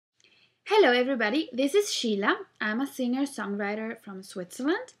Hello everybody, this is Scilla. I'm a singer-songwriter from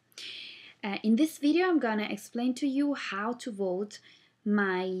Switzerland. In this video I'm gonna explain to you how to vote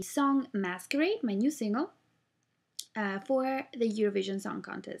my song Masquerade, my new single, for the Eurovision Song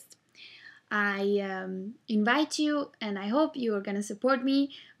Contest. I invite you and I hope you are gonna support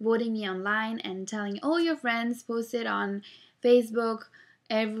me, voting me online and telling all your friends, post it on Facebook,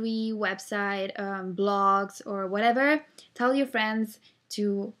 every website, blogs or whatever. Tell your friends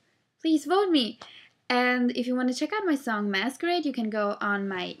to please vote me. And if you want to check out my song Masquerade, you can go on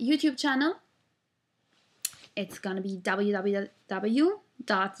my YouTube channel. It's gonna be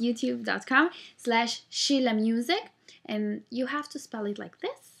www.youtube.com/ScillaMusic, and you have to spell it like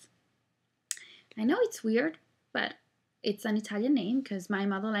this. I know it's weird, but it's an Italian name because my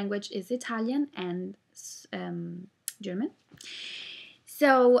mother language is Italian and German.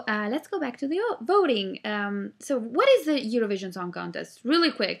 So let's go back to the voting. So what is the Eurovision Song Contest?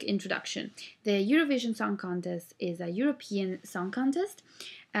 Really quick introduction. The Eurovision Song Contest is a European song contest.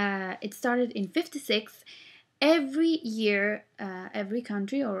 It started in '56. Every year, every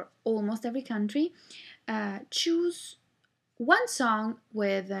country, or almost every country, choose one song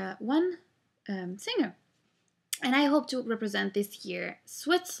with one singer. And I hope to represent this year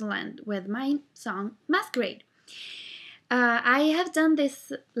Switzerland with my song Masquerade. I have done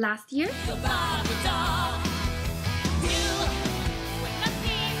this last year.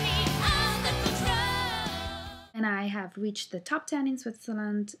 And I have reached the top 10 in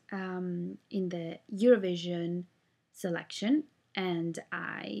Switzerland in the Eurovision selection, and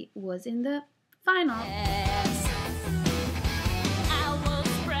I was in the final.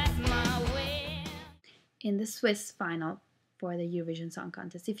 In the Swiss final for the Eurovision Song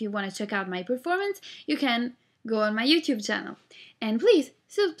Contest. If you want to check out my performance, you can go on my YouTube channel. And please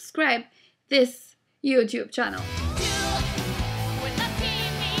subscribe this YouTube channel.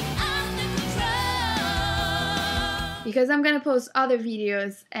 Because I'm gonna post other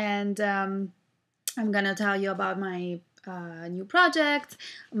videos and I'm gonna tell you about my new project,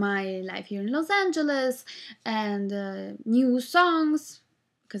 my life here in Los Angeles, and new songs,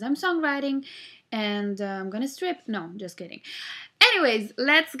 because I'm songwriting, and I'm gonna strip. No, just kidding. Anyways,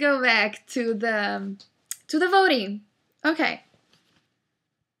 let's go back to the voting. Okay.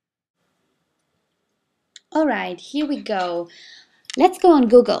 All right, here we go. Let's go on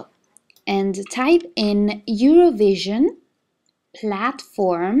Google and type in Eurovision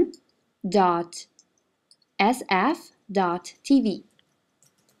platform.sf.tv.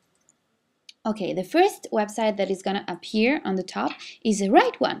 Okay, the first website that is gonna appear on the top is the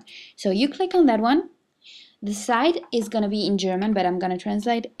right one. So you click on that one. The site is gonna be in German, but I'm gonna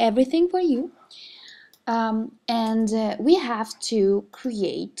translate everything for you. We have to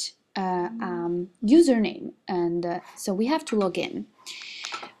create a username, and so we have to log in.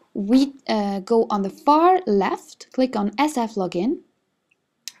 We go on the far left, click on SF login,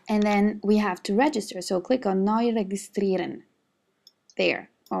 and then we have to register. So click on Neu registrieren. There,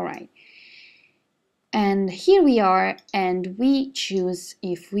 all right. And here we are, and we choose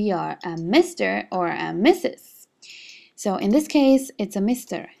if we are a Mr. or a Mrs. So in this case, it's a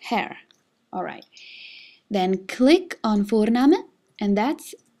Mr. Herr. All right. Then click on Vorname, and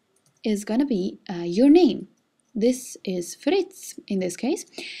that is gonna be your name. This is Fritz in this case.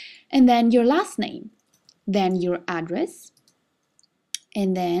 And then your last name, then your address,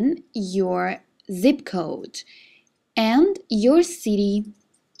 and then your zip code, and your city.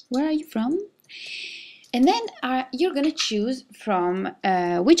 Where are you from? And then you're gonna choose from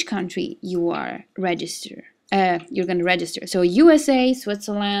which country you are you're gonna register. So USA,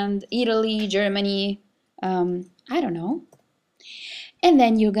 Switzerland, Italy, Germany, I don't know. And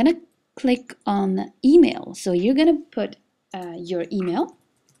then you're gonna click on email. So you're gonna put your email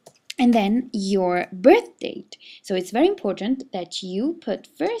and then your birth date. So it's very important that you put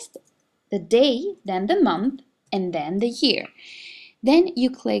first the day, then the month, and then the year. Then you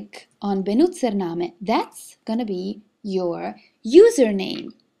click on Benutzername. That's gonna be your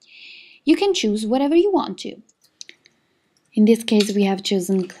username. You can choose whatever you want to. In this case, we have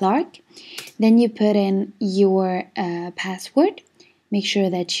chosen Clark. Then you put in your password. Make sure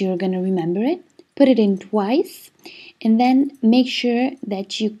that you're going to remember it. Put it in twice. And then make sure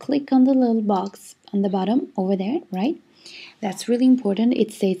that you click on the little box on the bottom over there, right? That's really important.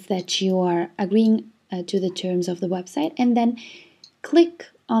 It states that you are agreeing to the terms of the website. And then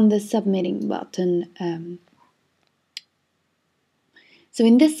click on the submitting button. So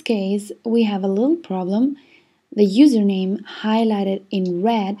in this case, we have a little problem. The username highlighted in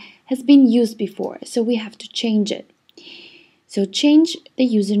red has been used before, so we have to change it. So change the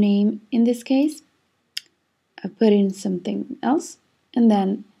username in this case. I put in something else, and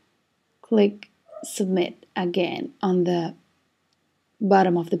then click submit again on the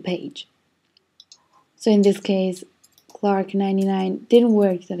bottom of the page. So in this case, Clark99 didn't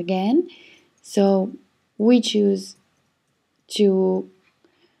work again, so we choose to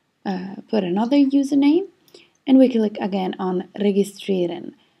put another username, and we click again on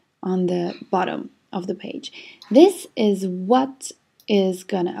registreren on the bottom of the page. This is what is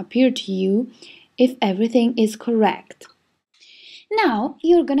gonna appear to you if everything is correct. Now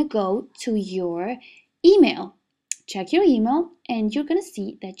you're gonna go to your email. Check your email and you're gonna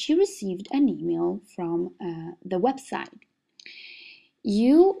see that you received an email from the website.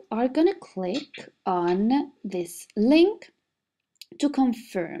 You are gonna click on this link to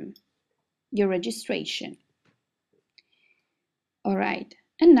confirm your registration. All right,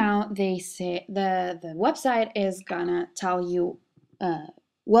 and now they say the website is gonna tell you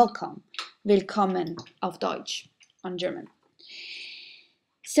welcome, willkommen auf Deutsch on German.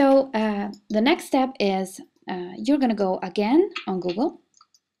 So the next step is you're gonna go again on Google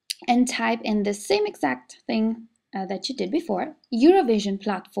and type in the same exact thing that you did before,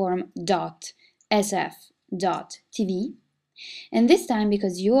 eurovisionplatform.sf.tv, and this time,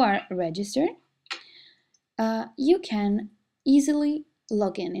 because you are registered, you can easily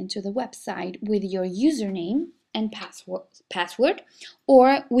log in into the website with your username and password,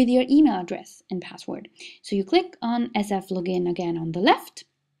 or with your email address and password. So you click on SF login again on the left,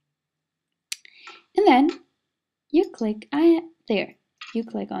 and then you click there. You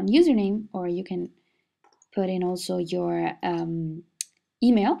click on username, or you can put in also your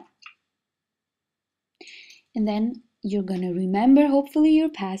email, and then you're gonna remember hopefully your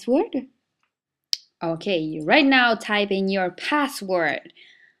password. Okay, right now type in your password.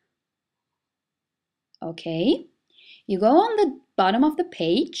 Okay, you go on the bottom of the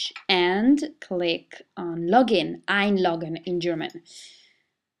page and click on login, einloggen in German.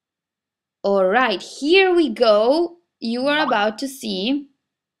 All right, here we go. You are about to see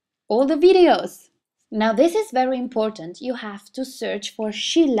all the videos. Now this is very important. You have to search for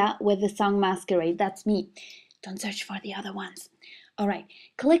Scilla with the song Masquerade. That's me. Don't search for the other ones. All right,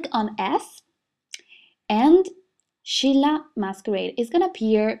 click on S and Scilla Masquerade is gonna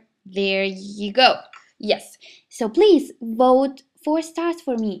appear. There you go. Yes. So please vote 4 stars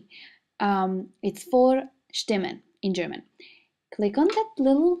for me. It's 4 Stimmen in German. Click on that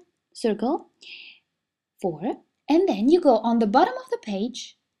little circle, 4, and then you go on the bottom of the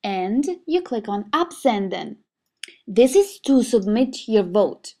page and you click on Absenden. This is to submit your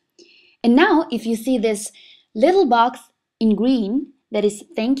vote. And now if you see this little box in green that is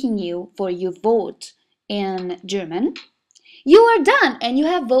thanking you for your vote in German, you are done and you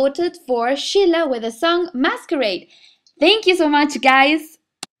have voted for Scilla with the song Masquerade. Thank you so much, guys.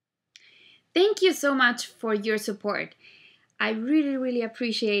 Thank you so much for your support. I really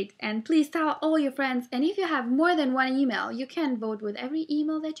appreciate, and please tell all your friends, and if you have more than one email, you can vote with every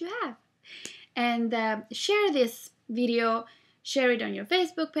email that you have. And share this video, share it on your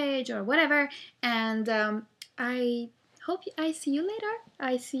Facebook page or whatever, and I hope I see you later.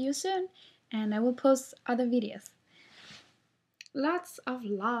 I see you soon, and I will post other videos. Lots of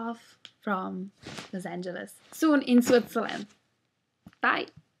love from Los Angeles, soon in Switzerland. Bye.